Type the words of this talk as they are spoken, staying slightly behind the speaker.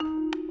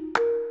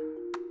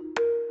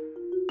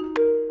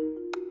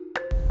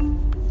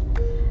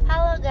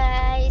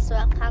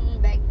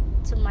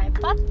my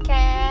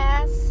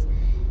podcast.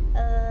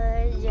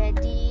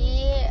 Jadi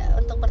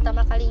untuk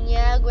pertama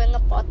kalinya gue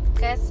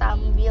nge-podcast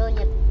sambil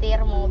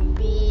nyetir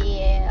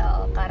mobil,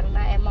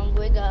 karena emang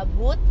gue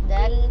gabut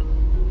dan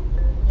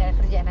gak ada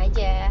kerjaan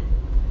aja.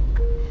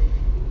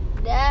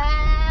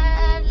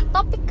 Dan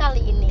topik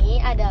kali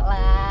ini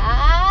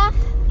adalah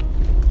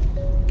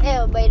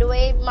by the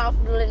way, maaf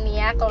dulu nih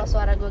ya kalau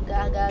suara gue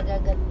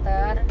agak-agak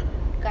getar,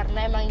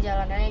 karena emang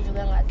jalanannya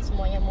juga gak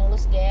semuanya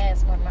mulus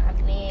guys, mohon maaf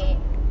nih.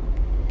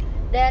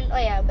 Dan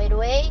by the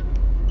way,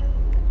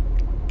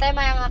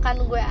 tema yang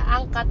akan gue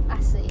angkat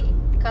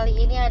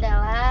kali ini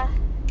adalah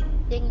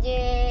jeng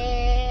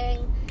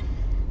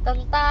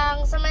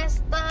tentang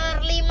semester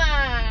 5.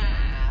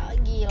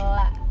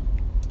 Gila,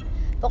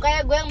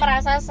 pokoknya gue yang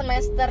merasa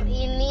semester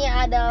ini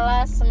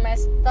adalah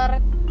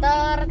semester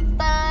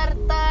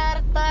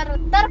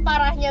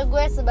terparahnya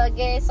gue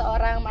sebagai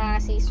seorang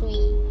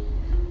mahasiswi.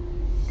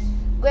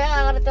 Gue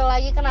gak ngerti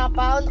lagi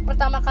kenapa untuk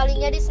pertama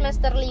kalinya di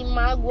semester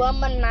 5 gue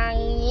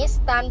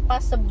menangis tanpa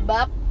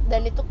sebab.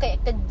 Dan itu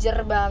kayak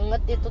kejer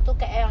banget. Itu tuh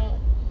kayak yang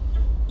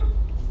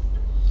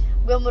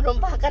gue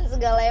menumpahkan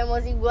segala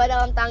emosi gue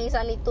dalam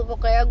tangisan itu.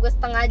 Pokoknya gue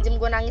setengah jam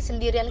gue nangis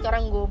sendirian kayak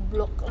orang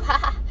goblok.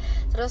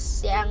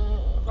 Terus yang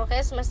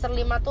pokoknya semester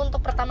 5 tuh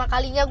untuk pertama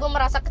kalinya gue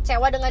merasa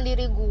kecewa dengan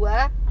diri gue.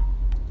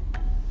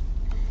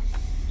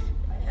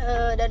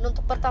 Dan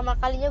untuk pertama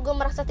kalinya gue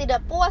merasa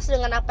tidak puas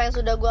dengan apa yang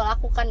sudah gue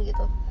lakukan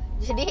gitu.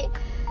 Jadi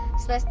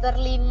semester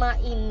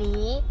 5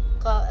 ini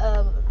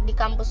di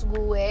kampus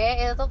gue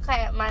itu tuh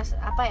kayak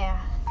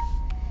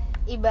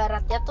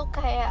ibaratnya tuh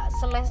kayak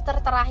semester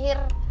terakhir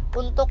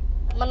untuk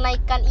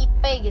menaikkan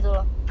IP gitu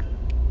loh.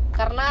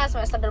 Karena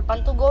semester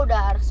depan tuh gue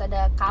udah harus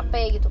ada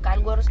KP gitu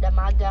kan, gue harus udah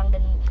magang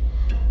dan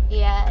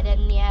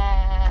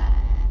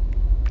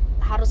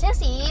harusnya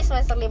sih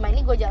semester 5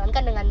 ini gue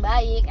jalankan dengan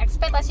baik.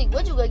 Ekspektasi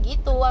gue juga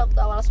gitu waktu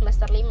awal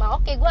semester 5.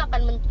 Oke, gue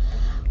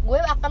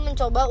akan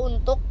mencoba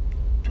untuk,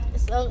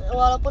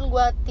 walaupun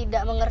gue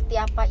tidak mengerti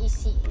apa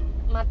isi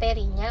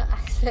materinya,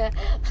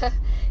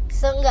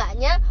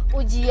 seenggaknya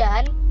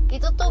ujian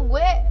itu tuh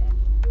gue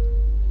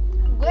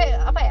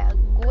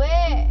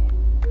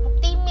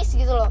optimis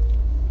gitu loh.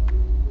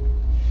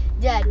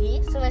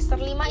 Jadi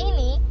semester 5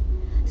 ini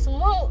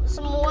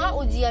semua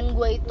ujian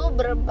gue itu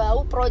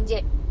berbau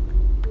project.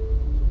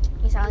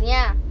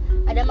 Misalnya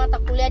ada mata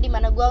kuliah di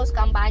mana gue harus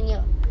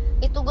kampanye,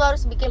 itu gue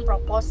harus bikin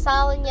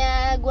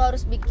proposalnya, gue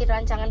harus bikin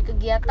rancangan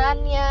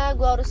kegiatannya,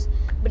 gue harus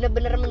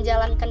bener-bener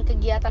menjalankan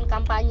kegiatan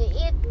kampanye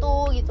itu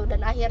gitu.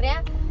 Dan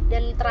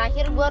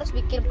terakhir gue harus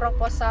bikin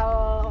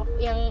proposal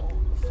yang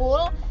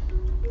full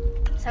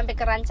sampai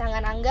ke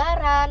rancangan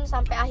anggaran,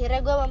 sampai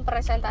akhirnya gue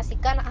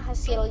mempresentasikan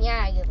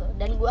hasilnya gitu.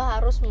 Dan gue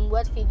harus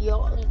membuat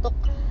video untuk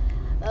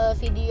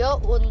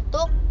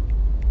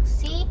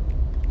si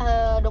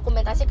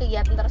dokumentasi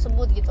kegiatan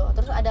tersebut gitu.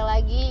 Terus ada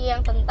lagi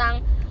yang tentang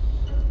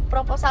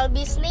proposal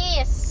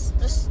bisnis,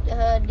 terus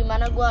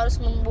dimana gue harus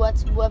membuat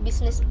sebuah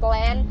bisnis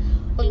plan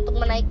untuk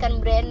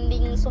menaikkan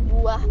branding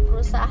sebuah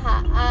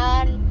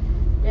perusahaan.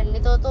 Dan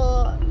itu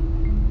tuh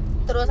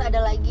terus ada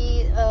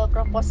lagi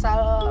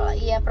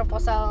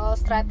proposal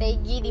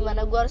strategi,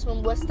 dimana gue harus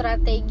membuat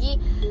strategi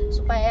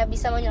supaya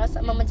bisa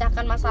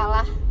memecahkan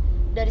masalah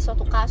dari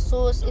suatu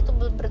kasus. Itu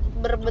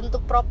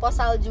berbentuk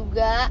proposal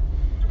juga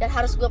dan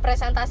harus gue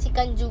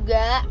presentasikan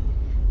juga.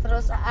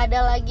 Terus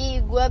ada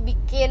lagi gue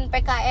bikin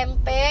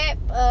PKMP,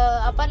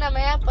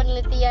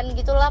 penelitian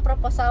gitulah,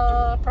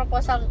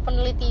 proposal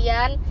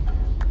penelitian.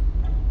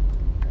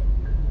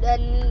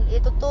 Dan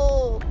itu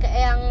tuh kayak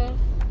yang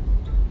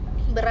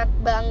berat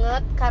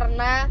banget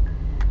karena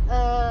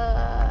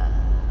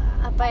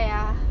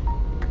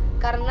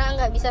karena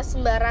nggak bisa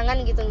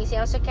sembarangan gitu ngisi.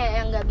 Maksudnya kayak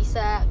yang nggak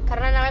bisa,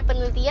 karena namanya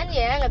penelitian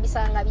ya nggak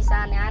bisa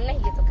aneh-aneh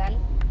gitu kan.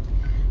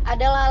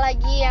 Adalah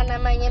lagi yang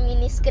namanya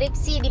mini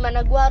skripsi, di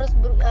mana gue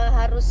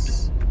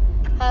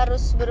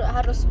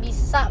harus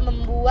bisa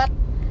membuat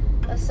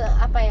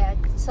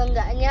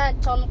seenggaknya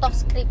contoh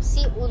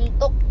skripsi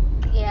untuk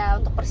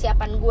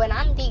persiapan gue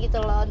nanti gitu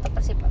loh, untuk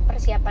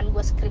persiapan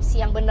gue skripsi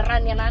yang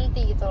beneran ya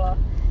nanti gitu loh.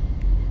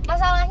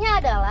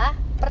 Masalahnya adalah,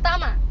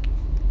 pertama,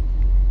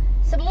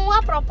 semua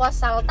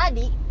proposal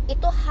tadi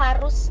itu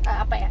harus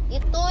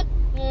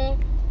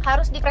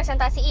harus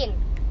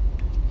dipresentasiin.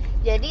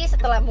 Jadi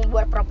setelah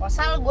membuat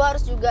proposal,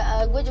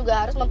 gue juga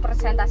harus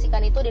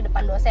mempresentasikan itu di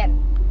depan dosen,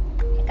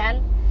 ya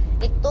kan?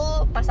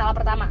 Itu masalah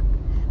pertama.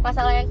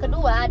 Masalah yang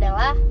kedua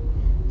adalah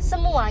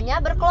semuanya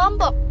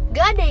berkelompok,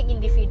 gak ada yang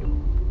individu.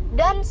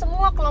 Dan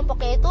semua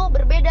kelompoknya itu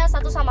berbeda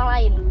satu sama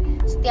lain.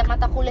 Setiap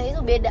mata kuliah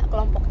itu beda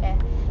kelompoknya.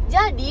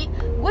 Jadi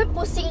gue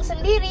pusing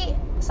sendiri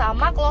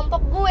sama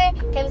kelompok gue.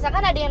 Kayak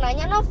misalkan ada yang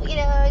nanya, Nov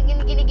gini.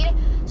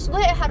 Terus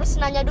gue harus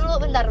nanya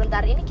dulu,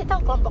 bentar, ini kita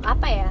kelompok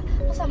apa ya?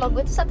 Terus sama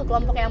gue tuh satu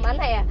kelompok yang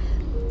mana ya?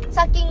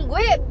 Saking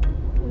gue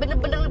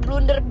bener-bener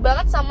blunder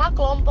banget sama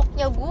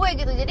kelompoknya gue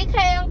gitu. Jadi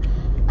kayak yang,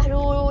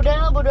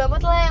 udahlah bodo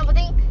amat lah, yang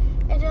penting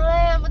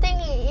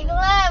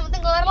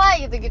kelar lah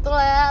gitu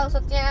lah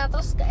maksudnya.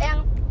 Terus kayak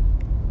yang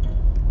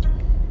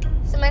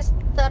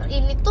semester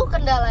ini tuh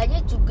kendalanya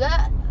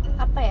juga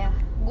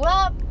gue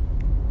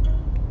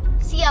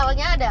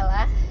sialnya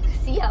adalah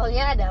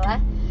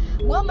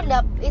gue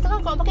itu kan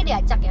kelompoknya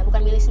diacak ya,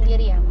 bukan milih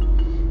sendiri ya.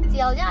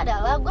 Sialnya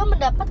adalah gue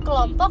mendapat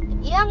kelompok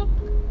yang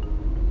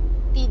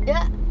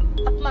tidak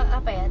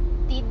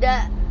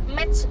tidak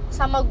match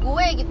sama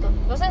gue gitu.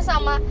 Maksudnya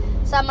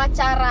sama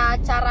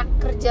cara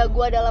kerja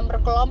gue dalam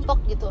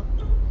berkelompok gitu.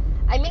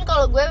 I mean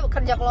kalau gue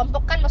kerja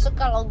kelompok kan, maksud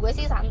kalau gue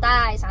sih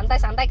santai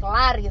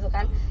kelar gitu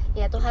kan.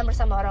 Ya Tuhan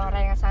bersama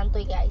orang-orang yang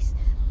santuy guys.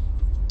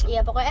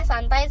 Ya pokoknya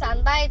santai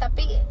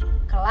tapi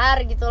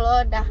kelar gitu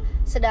loh. Nah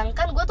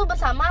sedangkan gue tuh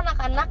bersama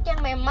anak-anak yang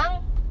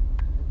memang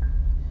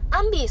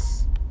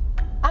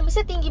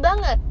ambisnya tinggi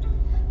banget,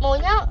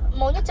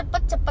 maunya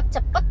cepet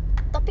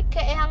tapi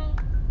kayak yang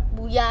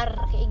buyar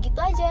kayak gitu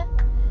aja.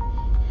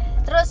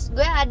 Terus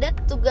gue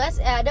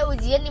ada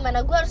ujian di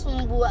mana gue harus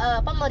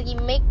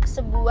meremake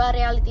sebuah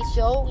reality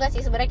show. Enggak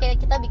sih, sebenarnya kayak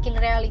kita bikin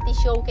reality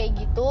show kayak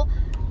gitu.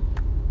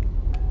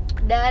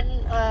 Dan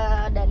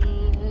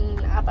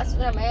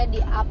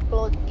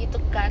di-upload gitu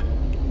kan.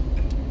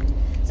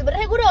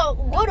 Sebenarnya gue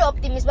udah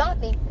optimis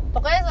banget nih.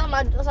 Pokoknya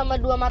sama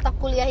 2 mata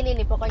kuliah ini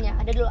nih, pokoknya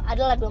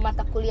adalah 2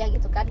 mata kuliah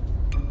gitu kan.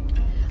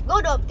 Gue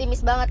udah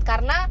optimis banget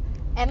karena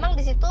emang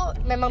di situ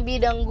memang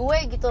bidang gue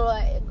gitu loh.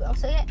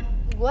 Maksudnya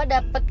gue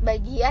dapet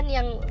bagian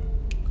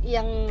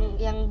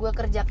yang gue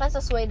kerjakan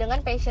sesuai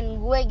dengan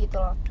passion gue gitu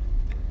loh.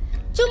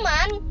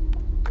 Cuman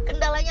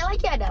kendalanya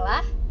lagi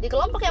adalah di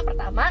kelompok yang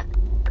pertama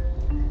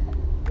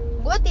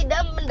gue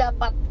tidak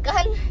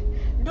mendapatkan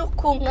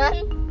dukungan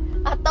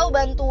atau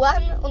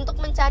bantuan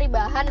untuk mencari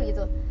bahan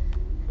gitu.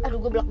 Aduh,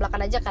 gue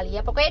belak-belakan aja kali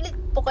ya. Pokoknya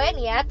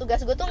nih ya,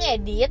 tugas gue tuh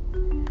ngedit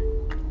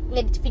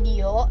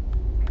video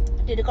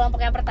di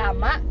kelompok yang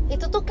pertama.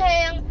 Itu tuh kayak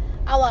yang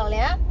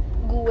awalnya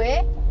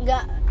gue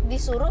nggak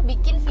disuruh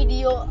bikin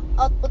video,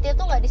 outputnya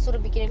tuh nggak disuruh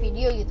bikin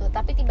video gitu,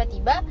 tapi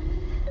tiba-tiba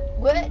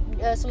gue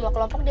semua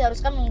kelompok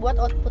diharuskan membuat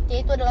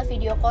outputnya itu adalah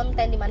video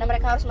konten, dimana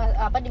mereka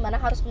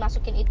harus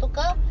masukin itu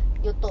ke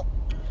YouTube.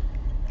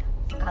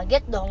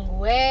 Kaget dong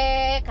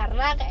gue,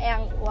 karena kayak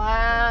yang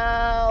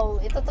wow,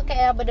 itu tuh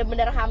kayak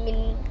bener-bener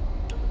hamin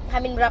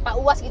berapa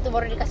UAS gitu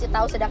baru dikasih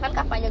tahu, sedangkan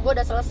kampanye gue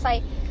udah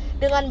selesai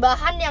dengan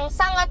bahan yang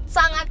sangat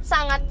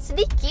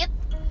sedikit.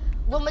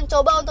 Gue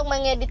mencoba untuk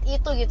mengedit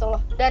itu gitu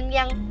loh, dan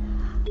yang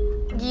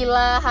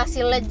gila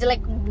hasilnya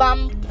jelek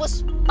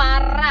mampus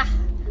parah.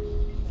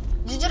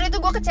 Jujur itu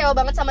gue kecewa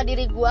banget sama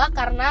diri gue,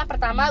 karena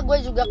pertama gue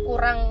juga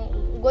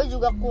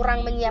kurang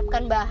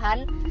menyiapkan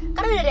bahan.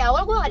 Karena dari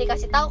awal gue gak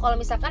dikasih tahu kalau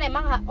misalkan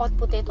emang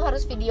outputnya itu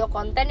harus video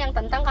konten yang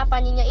tentang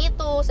kampanyenya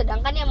itu,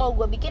 sedangkan yang mau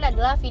gue bikin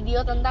adalah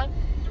video tentang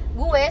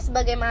gue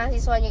sebagai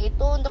mahasiswanya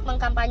itu untuk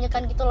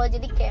mengkampanyekan gitu loh.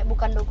 Jadi kayak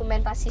bukan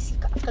dokumentasi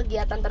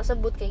kegiatan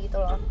tersebut kayak gitu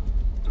loh.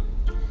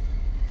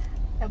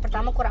 Yang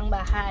pertama kurang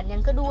bahan,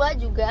 yang kedua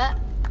juga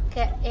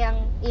kayak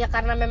yang ya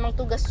karena memang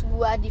tugas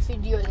gue di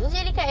video itu,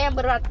 jadi kayak yang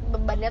berat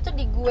bebannya tuh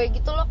di gue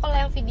gitu loh. Kalau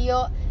yang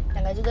video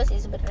ya nggak juga sih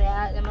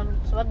sebenarnya, emang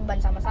semua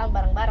beban sama-sama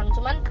bareng-bareng.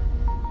 Cuman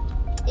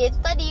ya itu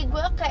tadi,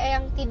 gue kayak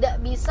yang tidak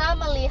bisa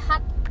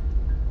melihat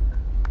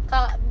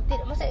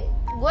maksudnya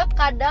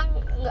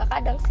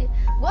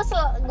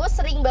gue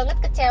sering banget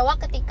kecewa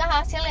ketika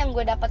hasil yang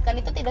gue dapatkan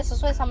itu tidak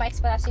sesuai sama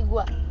ekspektasi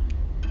gue.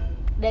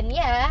 Dan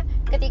ya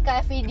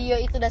ketika video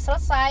itu udah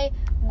selesai,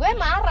 gue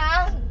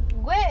marah.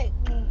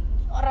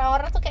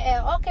 Orang-orang tuh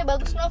kayak oke,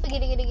 bagus Nov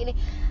gini,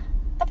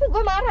 tapi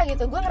gue marah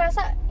gitu. Gue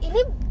ngerasa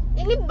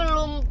ini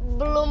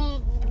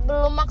belum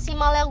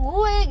maksimalnya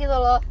gue gitu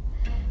loh.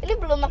 Ini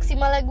belum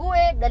maksimalnya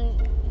gue. Dan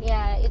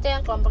ya itu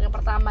yang kelompok yang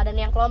pertama. Dan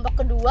yang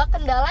kelompok kedua,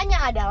 kendalanya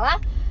adalah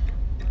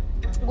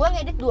gue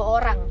ngedit 2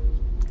 orang,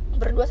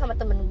 berdua sama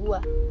temen gue.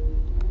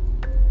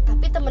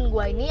 Tapi temen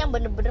gue ini yang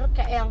bener-bener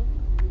kayak yang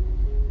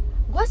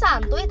gue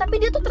santuy, tapi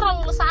dia tuh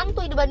terlalu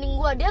santuy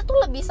dibanding gue. Dia tuh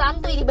lebih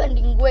santuy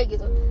dibanding gue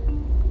gitu.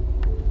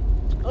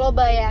 Lo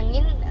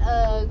bayangin,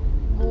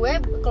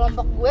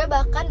 kelompok gue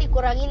bahkan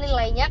dikurangi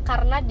nilainya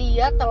karena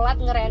dia telat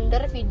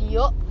ngerender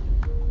video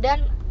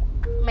dan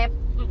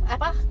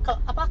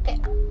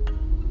kayak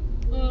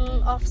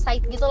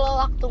offside gitu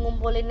loh waktu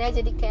ngumpulinnya.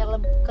 Jadi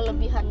kayak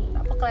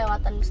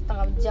kelewatan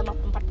setengah jam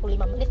atau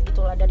 45 menit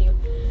gitulah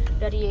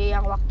dari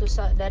yang waktu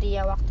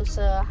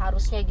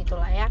seharusnya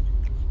gitulah ya.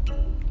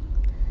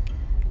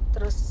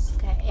 Terus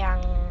kayak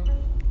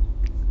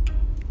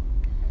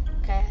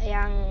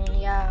yang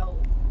ya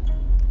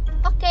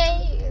oke.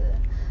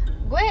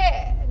 Gue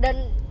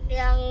dan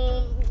yang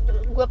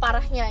gue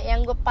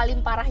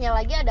paling parahnya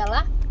lagi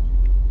adalah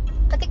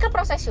ketika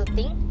proses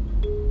syuting,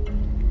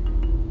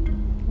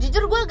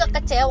 jujur gue agak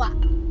kecewa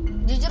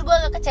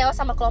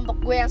sama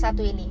kelompok gue yang satu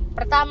ini.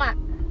 Pertama,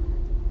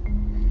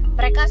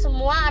 mereka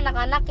semua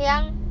anak-anak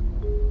yang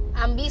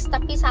ambis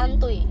tapi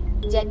santuy.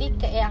 Jadi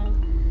kayak yang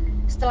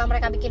setelah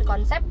mereka bikin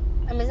konsep,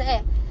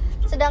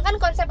 sedangkan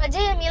konsep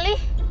aja yang milih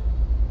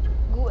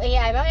gue,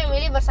 ya emang yang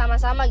milih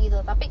bersama-sama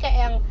gitu, tapi kayak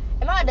yang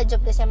emang ada job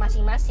desk-nya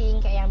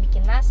masing-masing, kayak yang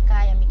bikin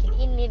naskah, yang bikin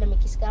ini dan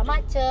bikin segala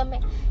macem,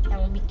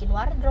 yang bikin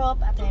wardrobe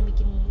atau yang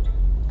bikin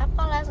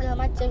apalah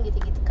segala macem gitu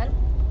kan,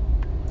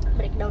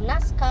 breakdown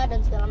naskah dan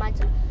segala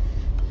macem.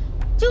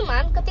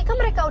 Cuman ketika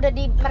mereka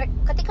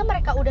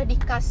udah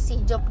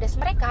dikasih job desk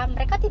mereka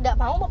tidak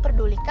mau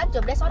memperdulikan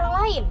job desk orang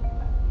lain.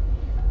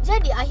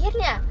 Jadi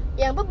akhirnya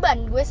yang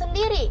beban gue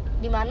sendiri.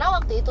 Dimana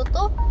waktu itu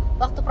tuh,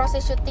 waktu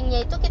proses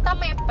syutingnya itu kita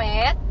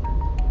mepet,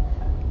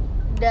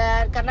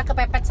 dan karena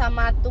kepepet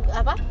sama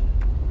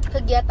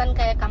kegiatan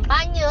kayak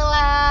kampanye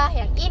lah,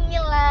 yang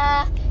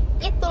inilah,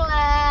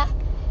 itulah,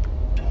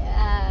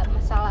 ya,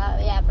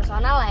 masalah ya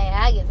personal lah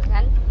ya gitu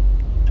kan.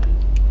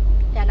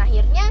 Dan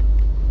akhirnya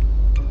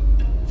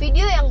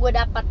video yang gue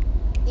dapat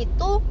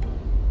itu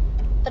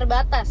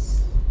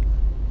terbatas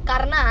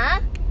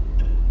karena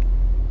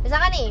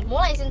misalkan nih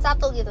mulai scene 1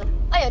 gitu,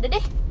 ya udah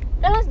deh,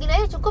 udahlah segini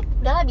aja cukup,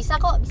 udahlah bisa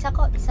kok.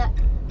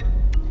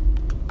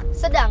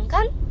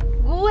 Sedangkan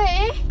gue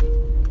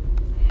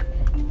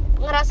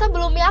ngerasa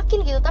belum yakin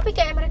gitu, tapi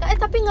kayak mereka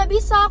tapi nggak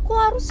bisa, aku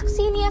harus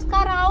kesini ya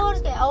sekarang, aku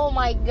harus kayak oh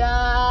my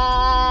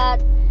god,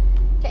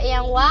 kayak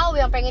yang wow,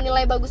 yang pengen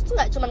nilai bagus tuh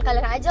nggak cuman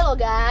kalian aja loh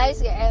guys,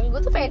 kayak yang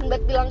gue tuh pengen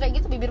banget bilang kayak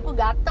gitu, bibirku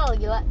gatel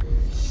gila.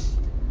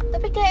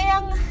 Tapi kayak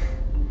yang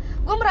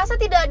gue merasa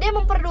tidak ada yang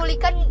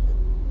memperdulikan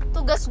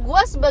tugas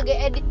gue sebagai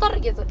editor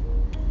gitu.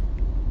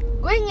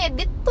 Gue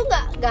ngedit tuh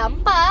nggak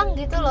gampang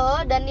gitu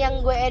loh, dan yang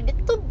gue edit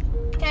tuh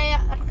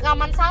kayak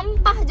rekaman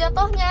sampah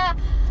jatuhnya.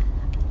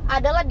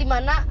 Adalah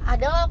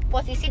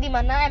posisi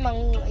dimana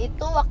emang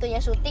itu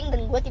waktunya syuting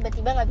dan gue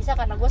tiba-tiba nggak bisa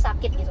karena gue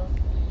sakit gitu.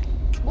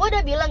 Gue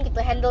udah bilang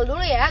gitu, handle dulu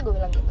ya, gue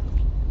bilang gitu.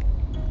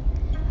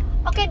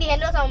 Oke, di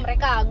handle sama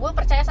mereka, gue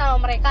percaya sama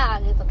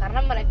mereka gitu,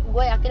 karena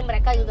gue yakin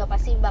mereka juga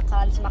pasti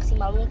bakalan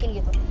semaksimal mungkin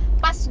gitu.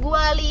 Pas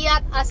gue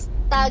lihat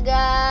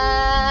astaga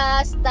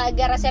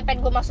rasanya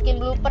pengen gue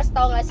masukin bloopers,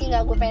 tau gak sih,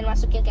 nggak gue pengen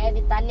masukin ke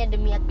editannya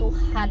demi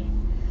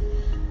Tuhan.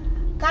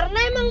 Karena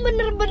emang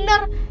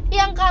bener-bener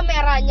yang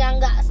kameranya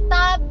nggak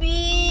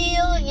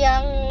stabil,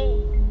 yang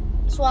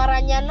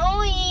suaranya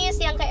noise,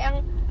 yang kayak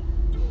yang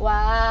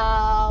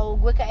wow,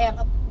 gue kayak yang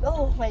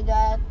oh my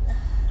god,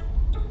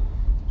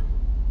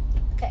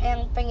 kayak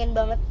yang pengen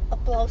banget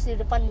applause di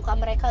depan muka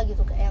mereka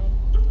gitu, kayak yang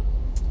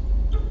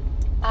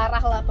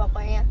parah lah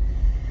pokoknya.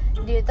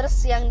 Terus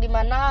yang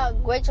dimana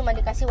gue cuma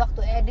dikasih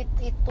waktu edit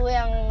itu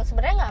yang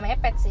sebenarnya nggak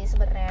mepet sih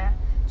sebenarnya,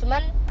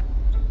 cuman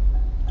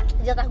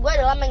jatah gue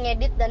adalah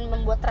mengedit dan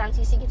membuat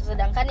transisi gitu.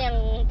 Sedangkan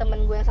yang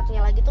temen gue yang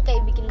satunya lagi tuh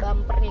kayak bikin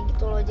bumpernya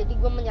gitu loh. Jadi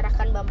gue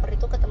menyerahkan bumper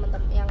itu ke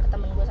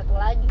temen gue satu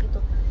lagi gitu.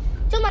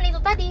 Cuman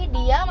itu tadi,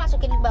 dia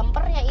masukin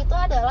bumpernya itu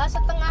adalah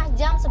setengah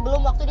jam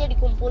sebelum waktu dia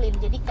dikumpulin.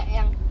 Jadi kayak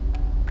yang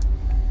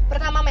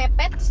pertama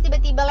mepet, terus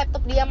tiba-tiba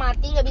laptop dia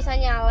mati nggak bisa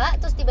nyala,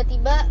 terus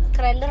tiba-tiba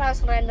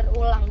harus render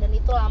ulang, dan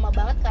itu lama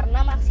banget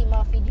karena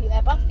maksimal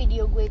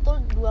video gue itu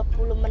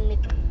 20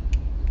 menit.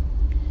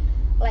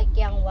 Like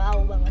yang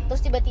wow banget.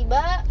 Terus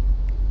tiba-tiba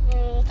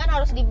kan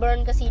harus di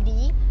burn ke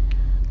CD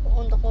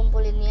untuk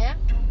ngumpulinnya.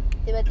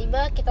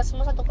 Tiba-tiba kita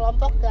semua satu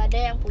kelompok gak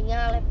ada yang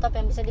punya laptop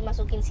yang bisa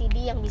dimasukin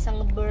CD yang bisa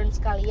nge-burn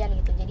sekalian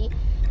gitu. Jadi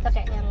kita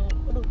kayak yang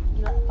aduh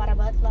gila parah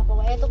banget lah,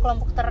 pokoknya itu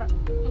kelompok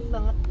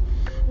banget.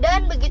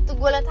 Dan begitu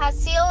gue liat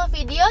hasil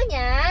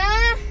videonya,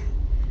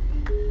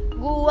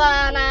 gue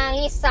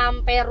nangis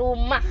sampai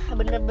rumah,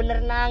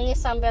 bener-bener nangis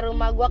sampai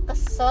rumah. Gue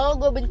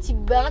kesel, gue benci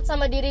banget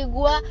sama diri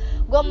gue.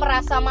 Gue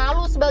merasa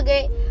malu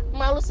sebagai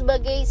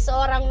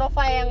seorang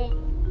Nova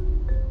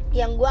yang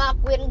gue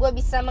akuin gue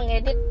bisa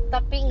mengedit,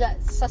 tapi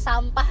nggak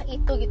sesampah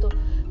itu gitu.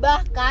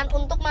 Bahkan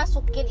untuk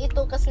masukin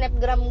itu ke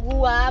snapgram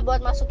gue,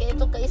 buat masukin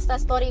itu ke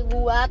instastory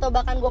gue, atau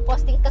bahkan gue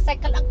posting ke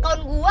second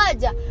account gue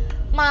aja,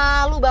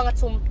 malu banget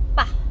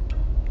sumpah.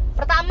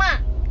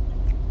 Pertama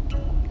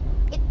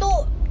itu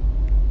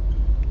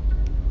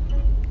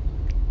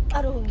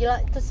aduh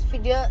gila, terus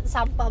video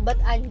sampah banget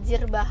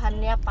anjir,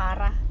 bahannya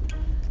parah,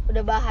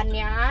 udah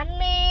bahannya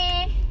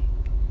aneh,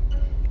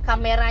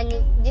 kameranya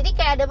jadi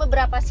kayak ada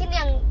beberapa scene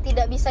yang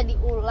tidak bisa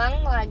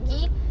diulang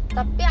lagi,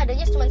 tapi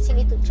adanya cuma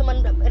scene itu,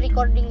 cuman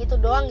recording itu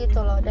doang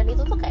gitu loh. Dan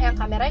itu tuh kayak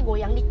kameranya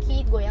goyang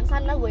dikit, goyang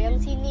sana, goyang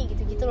sini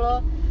gitu-gitu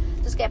loh.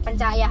 Terus kayak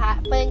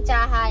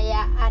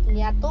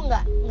pencahayaannya tuh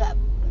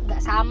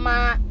nggak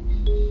sama.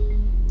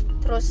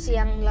 Terus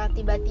yang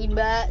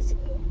tiba-tiba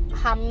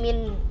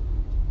Hamin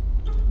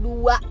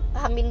dua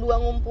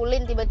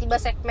ngumpulin, tiba-tiba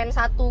segmen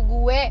satu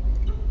gue,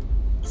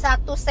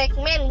 satu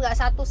segmen nggak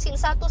satu scene,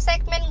 satu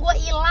segmen gue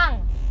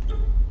hilang.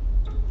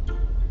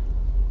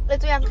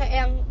 Itu yang kayak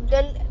yang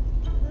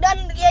dan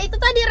ya itu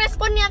tadi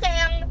responnya kayak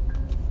yang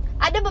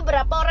ada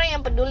beberapa orang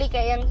yang peduli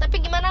kayak yang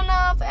tapi gimana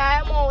Nov,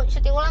 mau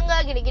syuting ulang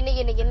nggak,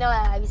 gini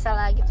lah, bisa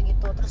lah gitu.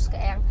 Terus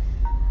kayak yang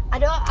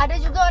ada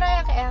juga orang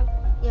yang kayak yang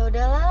ya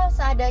udahlah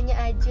seadanya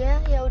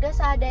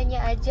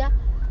aja,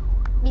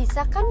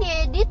 bisa kan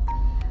diedit.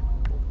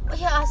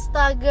 Ya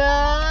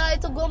astaga,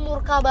 itu gue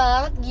murka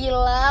banget,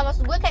 gila.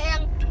 Maksud gue kayak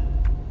yang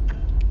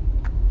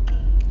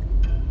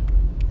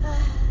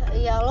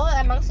ya lo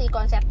emang si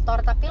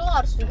konseptor, tapi lo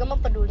harus juga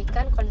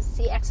mempedulikan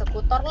si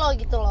eksekutor lo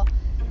gitu loh.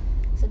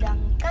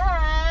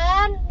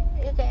 Sedangkan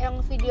ya kayak yang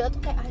video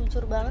tuh kayak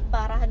hancur banget,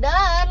 parah.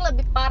 Dan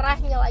lebih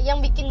parahnya lah,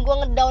 yang bikin gue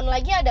ngedown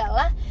lagi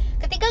adalah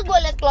ketika gue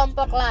liat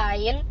kelompok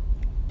lain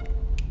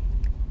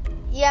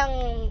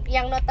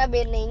yang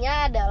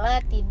notabene-nya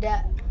adalah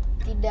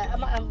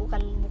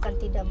bukan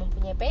tidak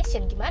mempunyai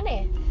passion,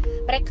 gimana ya,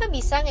 mereka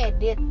bisa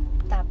ngedit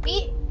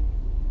tapi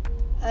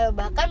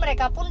bahkan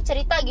mereka pun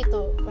cerita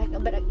gitu,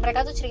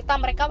 mereka tuh cerita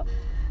mereka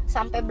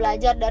sampai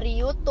belajar dari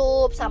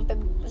YouTube, sampai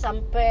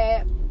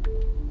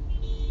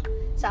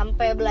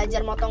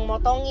belajar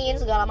motongin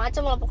segala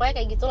macam lah, pokoknya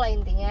kayak gitulah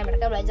intinya,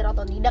 mereka belajar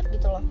otodidak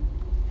gitu loh,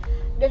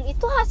 dan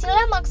itu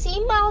hasilnya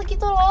maksimal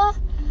gitu loh.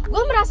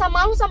 Gue merasa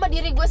malu sama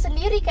diri gue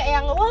sendiri, kayak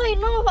yang woi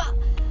no pak,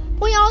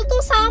 punya lo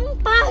tuh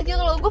sampah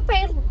gitu loh.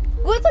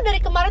 Gue tuh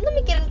dari kemarin tuh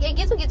mikirin kayak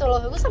gitu loh.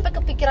 Gue sampai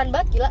kepikiran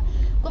banget, gila.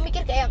 Gue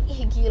mikir kayak yang,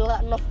 ih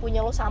gila, Nov punya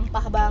lo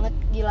sampah banget,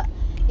 gila.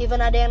 Even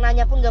ada yang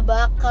nanya pun gak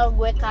bakal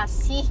gue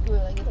kasih, gue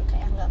bilang gitu,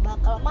 kayak gak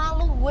bakal,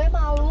 malu,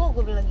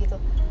 gue bilang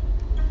gitu.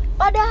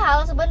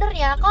 Padahal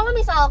sebenarnya kalau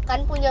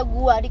misalkan punya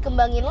gue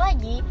dikembangin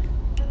lagi,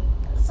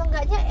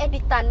 seenggaknya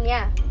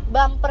editannya,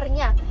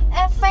 bumpernya,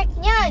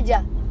 efeknya aja,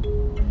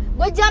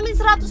 gue jamin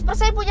 100%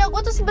 punya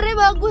gue tuh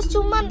sebenarnya bagus.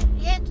 Cuman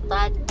ya itu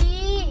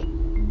tadi,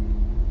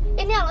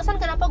 ini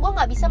alasan kenapa gue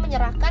nggak bisa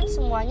menyerahkan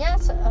semuanya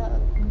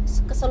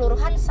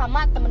keseluruhan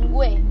sama temen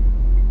gue.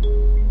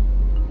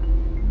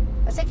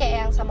 Maksudnya kayak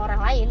yang sama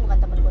orang lain, bukan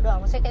temen gue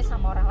doang, maksudnya kayak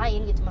sama orang lain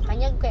gitu.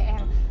 Makanya gue kayak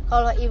yang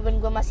kalau even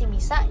gue masih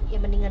bisa, ya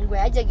mendingan gue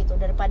aja gitu,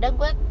 daripada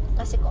gue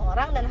kasih ke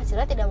orang dan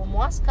hasilnya tidak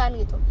memuaskan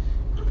gitu.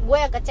 Gue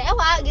yang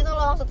kecewa gitu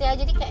loh maksudnya.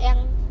 Jadi kayak yang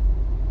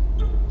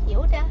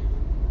ya udah,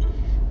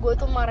 gue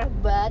tuh marah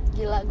banget,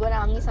 gila. Gue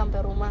nangis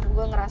sampai rumah.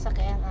 Gue ngerasa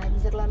kayak yang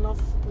anjir lah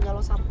Nov, punya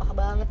lo sampah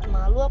banget,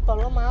 malu apa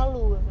lo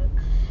malu.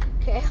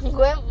 Kayak yang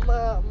gue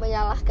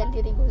menyalahkan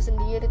diri gue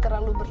sendiri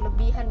terlalu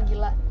berlebihan,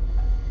 gila.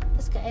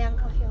 Terus kayak yang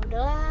oh ya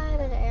udahlah,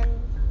 kayak yang,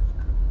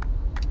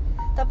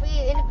 tapi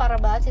ini parah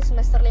banget sih,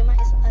 semester 5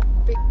 is a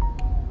big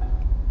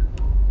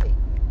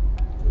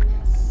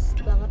mess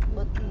banget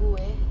buat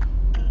gue.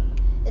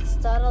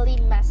 It's totally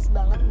mess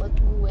banget buat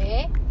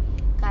gue,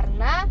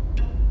 karena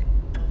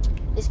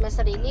di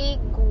semester ini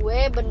gue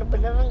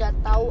bener-bener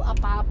nggak tahu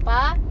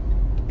apa-apa.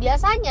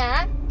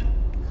 Biasanya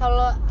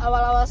kalau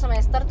awal-awal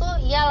semester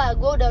tuh iyalah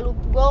gue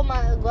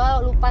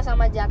lupa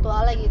sama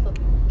jadwalnya gitu.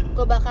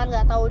 Gue bahkan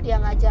nggak tahu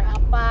dia ngajar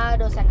apa,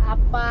 dosen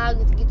apa,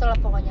 gitu-gitu lah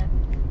pokoknya.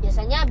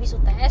 Biasanya abis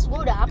UTS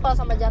gue udah hafal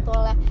sama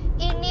jadwalnya.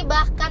 Ini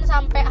bahkan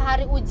sampai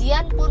hari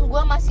ujian pun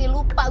gue masih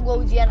lupa gue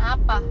ujian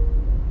apa.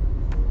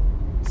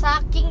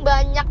 Saking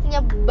banyaknya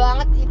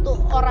banget itu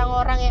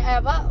orang-orang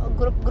yang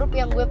grup-grup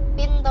yang gue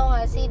pin, tau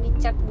gak sih, di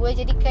chat gue.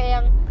 Jadi kayak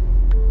yang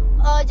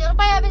jangan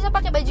lupa ya bisa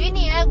pakai baju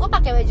ini ya. Gue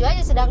pakai baju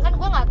aja, sedangkan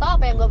gue nggak tahu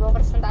apa yang gue mau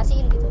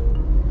presentasiin gitu.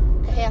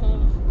 Kayak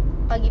yang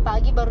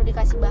pagi-pagi baru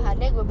dikasih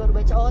bahannya, gue baru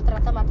baca, oh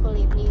ternyata matkul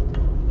ini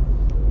gitu.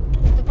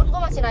 Itu pun gue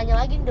masih nanya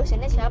lagi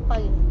dosennya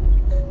siapa gitu.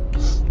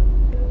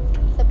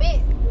 Tapi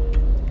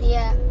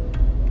ya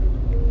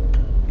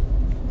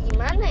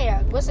gimana ya,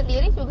 gue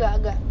sendiri juga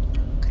agak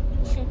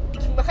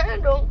gimana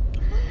dong.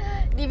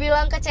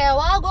 Dibilang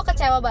kecewa, gue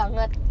kecewa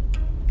banget.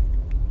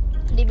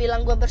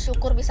 Dibilang gue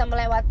bersyukur bisa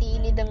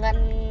melewati ini dengan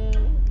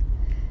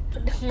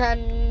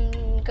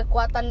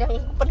kekuatan yang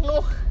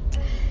penuh,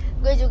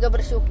 gue juga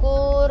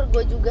bersyukur.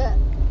 Gue juga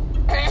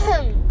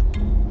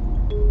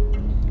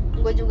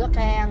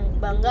kayak yang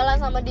bangga lah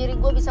sama diri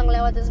gue bisa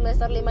ngelewatin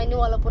semester 5 ini,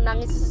 walaupun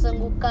nangis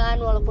sesenggukan,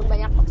 walaupun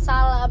banyak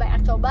masalah,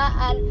 banyak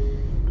cobaan.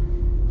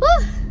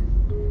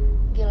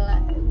 Gila,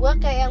 gue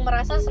kayak yang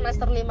merasa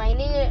semester 5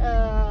 ini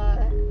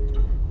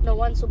no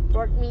one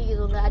support me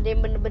gitu. Gak ada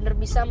yang bener-bener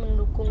bisa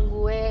mendukung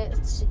gue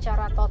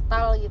secara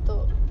total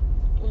gitu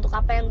untuk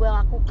apa yang gue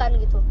lakukan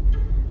gitu.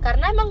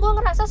 Karena emang gue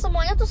ngerasa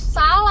semuanya tuh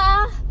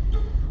salah.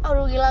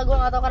 Aduh gila, gue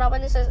gak tahu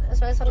kenapa nih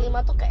semester 5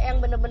 tuh kayak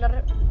yang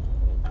bener-bener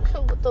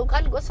betul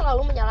kan, gue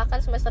selalu menyalahkan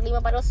semester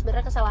 5 padahal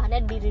sebenarnya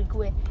kesalahannya diri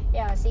gue,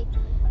 ya gak sih?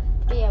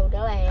 Tapi ya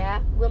udahlah ya,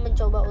 gue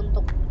mencoba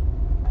untuk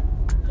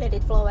let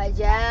it flow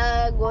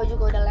aja. Gue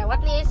juga udah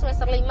lewat nih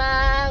semester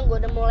 5, gue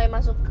udah mulai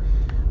masuk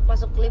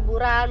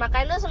liburan.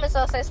 Makanya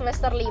selesai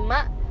semester 5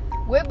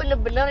 gue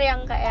bener-bener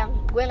yang kayak yang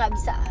gue nggak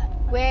bisa,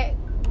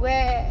 gue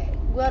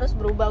harus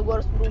berubah.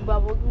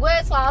 Gue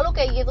selalu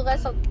kayak gitu kan,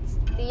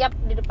 setiap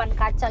di depan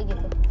kaca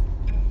gitu.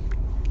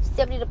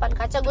 Setiap di depan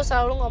kaca gue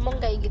selalu ngomong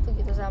kayak gitu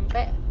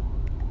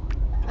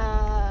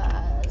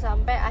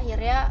sampai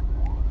akhirnya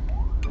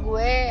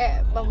gue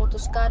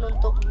memutuskan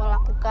untuk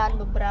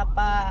melakukan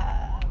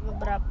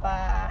beberapa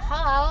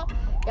hal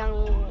yang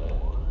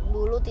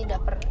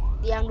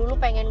dulu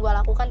pengen gue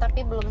lakukan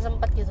tapi belum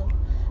sempet gitu.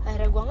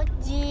 Akhirnya gue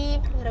nge-gym,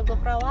 akhirnya gue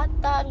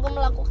perawatan, gue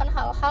melakukan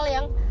hal-hal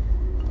yang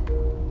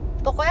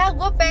pokoknya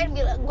gue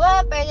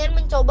pengen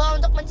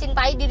mencoba untuk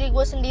mencintai diri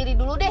gue sendiri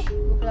dulu deh,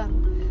 gue bilang.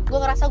 Gue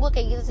ngerasa gue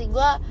kayak gitu sih,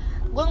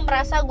 gue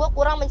merasa gue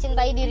kurang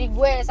mencintai diri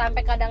gue,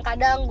 sampai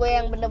kadang-kadang gue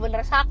yang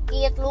bener-bener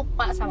sakit,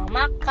 lupa sama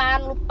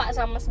makan, lupa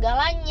sama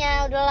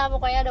segalanya. Udahlah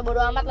pokoknya udah bodo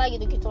amat lah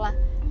gitu-gitulah.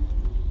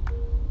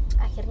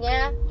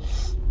 Akhirnya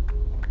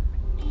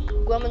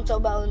gue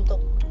mencoba untuk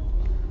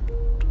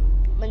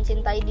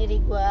mencintai diri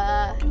gue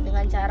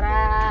dengan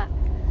cara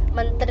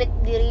men-treat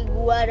diri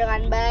gue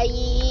dengan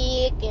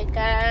baik, ya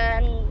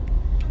kan.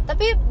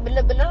 Tapi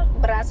bener-bener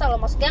berasa loh,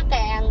 maksudnya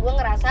kayak yang gue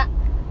ngerasa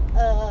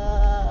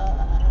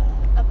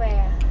apa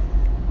ya,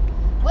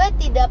 gue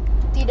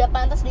tidak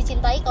pantas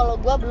dicintai kalau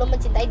gue belum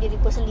mencintai diri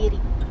gue sendiri.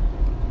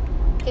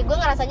 Kayak gue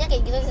ngerasanya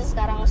kayak gitu sih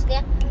sekarang.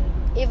 Maksudnya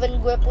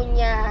even gue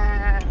punya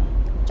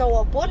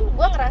cowok pun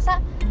gue ngerasa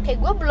kayak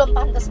gue belum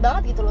pantas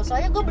banget gitu loh,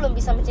 soalnya gue belum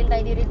bisa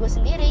mencintai diri gue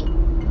sendiri.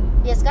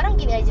 Ya sekarang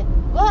gini aja,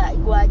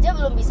 gue aja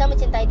belum bisa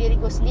mencintai diri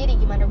gue sendiri,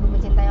 gimana gue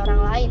mencintai orang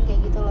lain,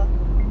 kayak gitu loh.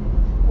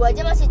 Gue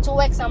aja masih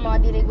cuek sama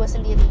diri gue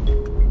sendiri,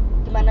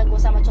 gimana gue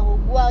sama cowok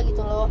gue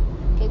gitu loh.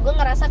 Kayak gue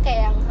ngerasa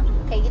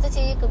kayak gitu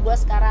sih ke gue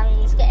sekarang.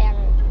 Kayak yang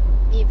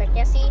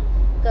efeknya sih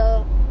ke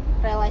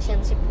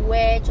relationship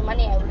gue. Cuman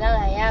ya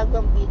udahlah ya,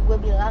 gue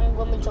bilang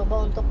gue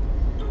mencoba untuk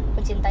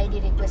mencintai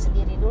diri gue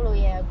sendiri dulu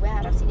ya. Gue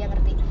harap sih dia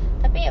ngerti.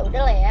 Tapi ya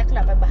udahlah ya,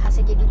 kenapa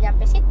bahasnya jadi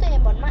nyampe situ ya,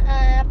 mohon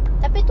maaf.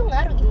 Tapi itu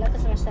ngaruh gila ke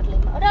semester 5.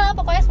 Udahlah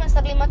pokoknya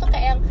semester 5 tuh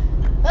kayak yang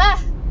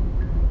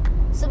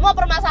semua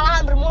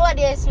permasalahan bermula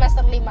di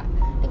semester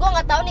 5. Gue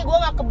nggak tahu nih, gue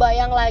nggak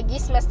kebayang lagi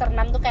semester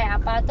 6 tuh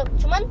kayak apa tuh.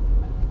 Cuman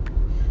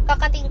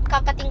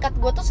kakak tingkat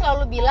gue tuh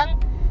selalu bilang,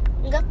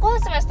 enggak kok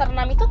semester 6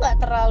 itu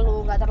nggak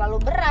terlalu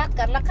berat,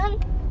 karena kan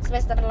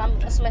semester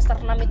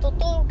 6 itu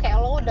tuh kayak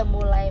lo udah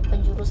mulai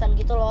penjurusan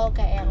gitu loh,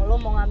 kayak yang lo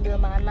mau ngambil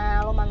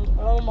mana, lo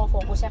mau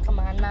fokusnya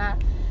kemana,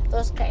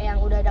 terus kayak yang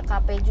udah ada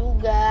KP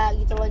juga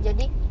gitu loh.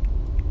 Jadi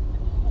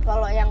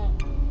kalau yang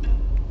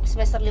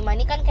semester 5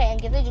 ini kan kayak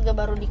yang kita juga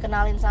baru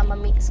dikenalin sama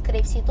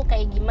skripsi tuh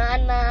kayak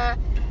gimana,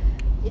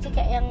 jadi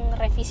kayak yang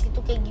revisi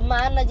tuh kayak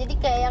gimana, jadi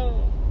kayak yang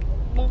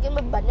mungkin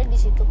bebannya di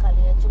situ kali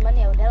ya. Cuman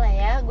ya udahlah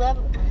ya,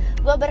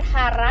 gue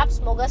berharap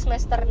semoga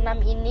semester 6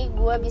 ini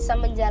gue bisa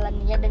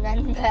menjalaninya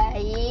dengan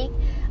baik.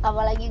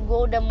 Apalagi gue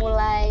udah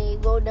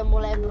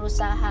mulai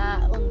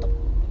berusaha untuk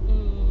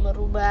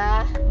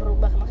merubah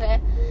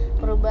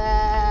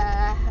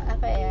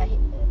apa ya,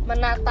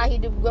 menata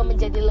hidup gue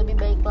menjadi lebih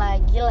baik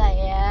lagi lah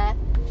ya.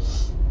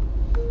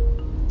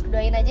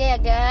 Doain aja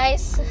ya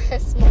guys.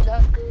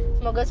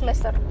 Semoga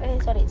semester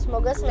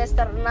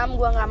 6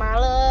 gue gak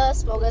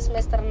males. Semoga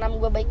semester 6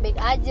 gue baik-baik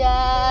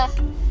aja.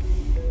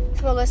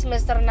 Semoga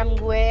semester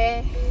 6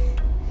 gue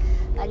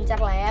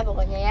lancar lah ya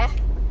pokoknya ya.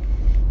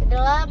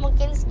 Udahlah,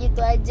 mungkin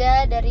segitu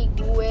aja dari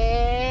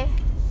gue.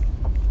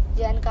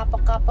 Jangan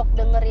kapok-kapok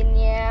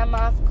dengerinnya.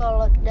 Maaf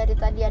kalau dari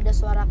tadi ada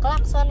suara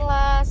klakson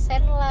lah,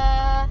 sen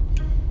lah,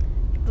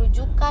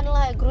 gerujukan.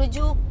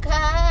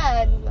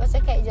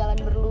 Maksudnya kayak jalan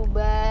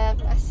berlubang,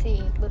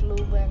 asik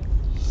berlubang.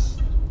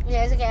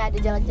 Ya sih kayak ada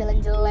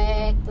jalan-jalan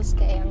jelek, terus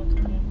kayak yang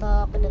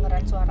kepentok,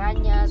 kedengeran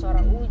suaranya,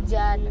 suara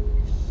hujan,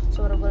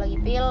 suara gue lagi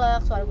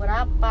pilek, suara gue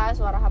napas,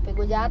 suara HP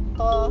gue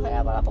jatuh,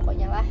 ya apalah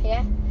pokoknya lah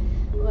ya.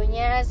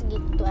 Pokoknya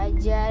segitu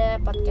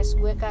aja podcast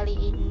gue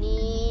kali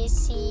ini.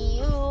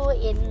 See you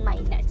in my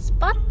next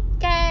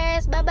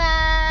podcast. Bye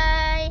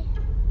bye.